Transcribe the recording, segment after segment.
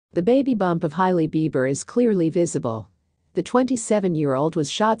The baby bump of Hailey Bieber is clearly visible. The 27-year-old was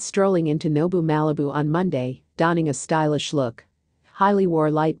shot strolling into Nobu Malibu on Monday, donning a stylish look. Hailey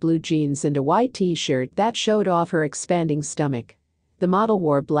wore light blue jeans and a white t-shirt that showed off her expanding stomach. The model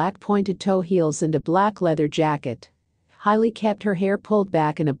wore black pointed toe heels and a black leather jacket. Hailey kept her hair pulled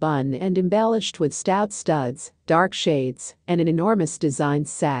back in a bun and embellished with stout studs, dark shades, and an enormous designed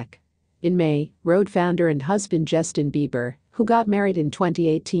sack. In May, Rhode founder and husband Justin Bieber, who got married in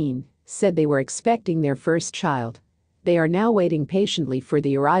 2018, said they were expecting their first child. They are now waiting patiently for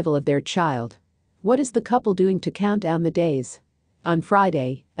the arrival of their child. What is the couple doing to count down the days? On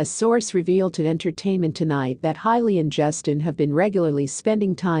Friday, a source revealed to Entertainment Tonight that Hailey and Justin have been regularly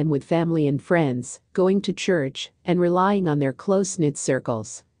spending time with family and friends, going to church, and relying on their close-knit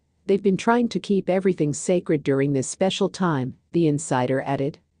circles. They've been trying to keep everything sacred during this special time, the insider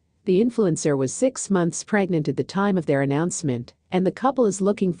added. The influencer was 6 months pregnant at the time of their announcement, and the couple is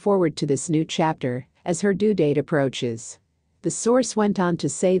looking forward to this new chapter as her due date approaches. The source went on to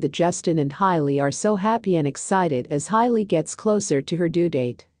say that Justin and Hailey are so happy and excited as Hailey gets closer to her due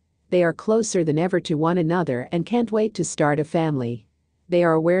date. They are closer than ever to one another and can't wait to start a family. They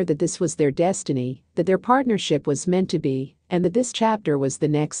are aware that this was their destiny, that their partnership was meant to be, and that this chapter was the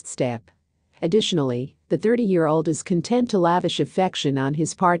next step. Additionally, the 30-year-old is content to lavish affection on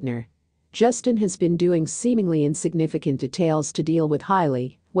his partner. Justin has been doing seemingly insignificant details to deal with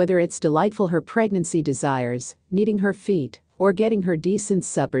Hailey, whether it's delightful her pregnancy desires, kneading her feet, or getting her decent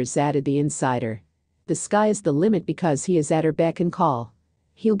suppers, added the insider. The sky is the limit because he is at her beck and call.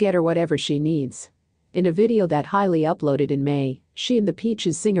 He'll get her whatever she needs. In a video that Hailey uploaded in May, she and the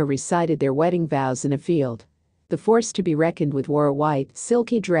Peaches singer recited their wedding vows in a field. The force to be reckoned with wore a white,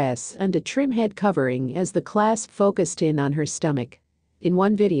 silky dress and a trim head covering as the clasp focused in on her stomach. In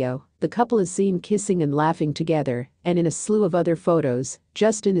one video, the couple is seen kissing and laughing together, and in a slew of other photos,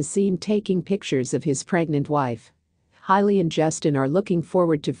 Justin is seen taking pictures of his pregnant wife. Hailey and Justin are looking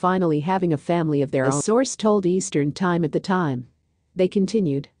forward to finally having a family of their own, a source told Eastern Time at the time. They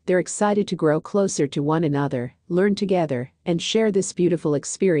continued, they're excited to grow closer to one another, learn together, and share this beautiful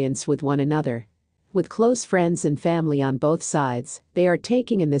experience with one another. With close friends and family on both sides, they are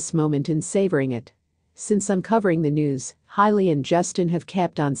taking in this moment and savoring it. Since uncovering the news, Hailey and Justin have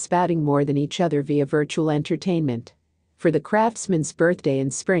kept on spouting more than each other via virtual entertainment. For the craftsman's birthday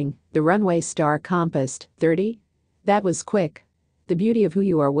in spring, the runway star compassed 30. That was quick. The beauty of who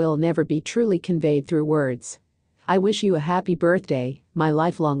you are will never be truly conveyed through words. I wish you a happy birthday, my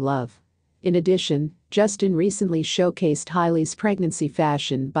lifelong love. In addition, Justin recently showcased Hailey's pregnancy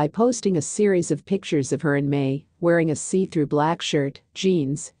fashion by posting a series of pictures of her in May, wearing a see-through black shirt,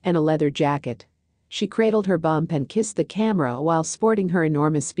 jeans, and a leather jacket. She cradled her bump and kissed the camera while sporting her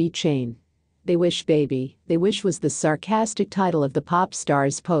enormous V chain. "They wish, baby, they wish" was the sarcastic title of the pop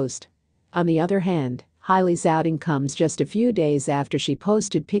star's post. On the other hand, Hailey's outing comes just a few days after she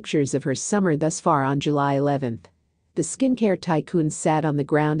posted pictures of her summer thus far on July 11th. The skincare tycoon sat on the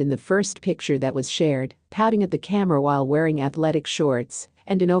ground in the first picture that was shared, pouting at the camera while wearing athletic shorts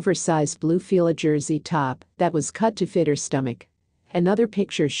and an oversized blue Fila jersey top that was cut to fit her stomach. Another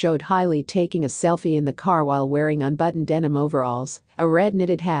picture showed Hailey taking a selfie in the car while wearing unbuttoned denim overalls, a red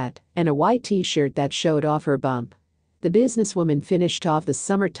knitted hat, and a white t-shirt that showed off her bump. The businesswoman finished off the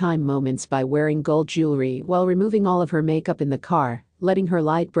summertime moments by wearing gold jewelry while removing all of her makeup in the car, letting her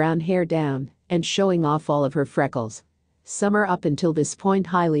light brown hair down, and showing off all of her freckles. "Summer up until this point,"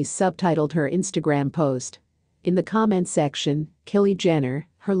 Hailey subtitled her Instagram post. In the comment section, Kylie Jenner,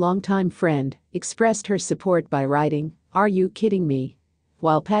 her longtime friend, expressed her support by writing, "Are you kidding me?"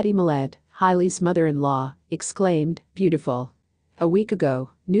 While Patty Millett, Hailey's mother-in-law, exclaimed, "Beautiful." A week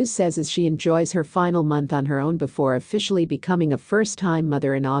ago, news says as she enjoys her final month on her own before officially becoming a first-time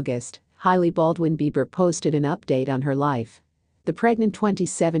mother in August, Hailey Bieber posted an update on her life. The pregnant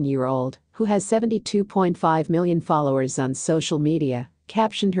 27-year-old, who has 72.5 million followers on social media,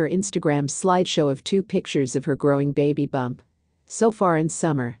 captioned her Instagram slideshow of 2 pictures of her growing baby bump. So far in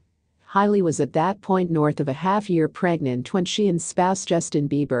summer, Hailey was at that point north of a half-year pregnant when she and spouse Justin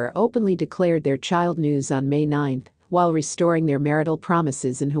Bieber openly declared their child news on May 9th, while restoring their marital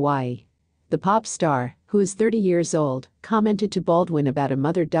promises in Hawaii. The pop star, who is 30 years old, commented to Baldwin about a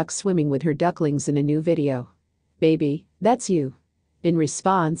mother duck swimming with her ducklings in a new video. "Baby, that's you." In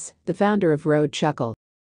response, the founder of Rhode chuckled.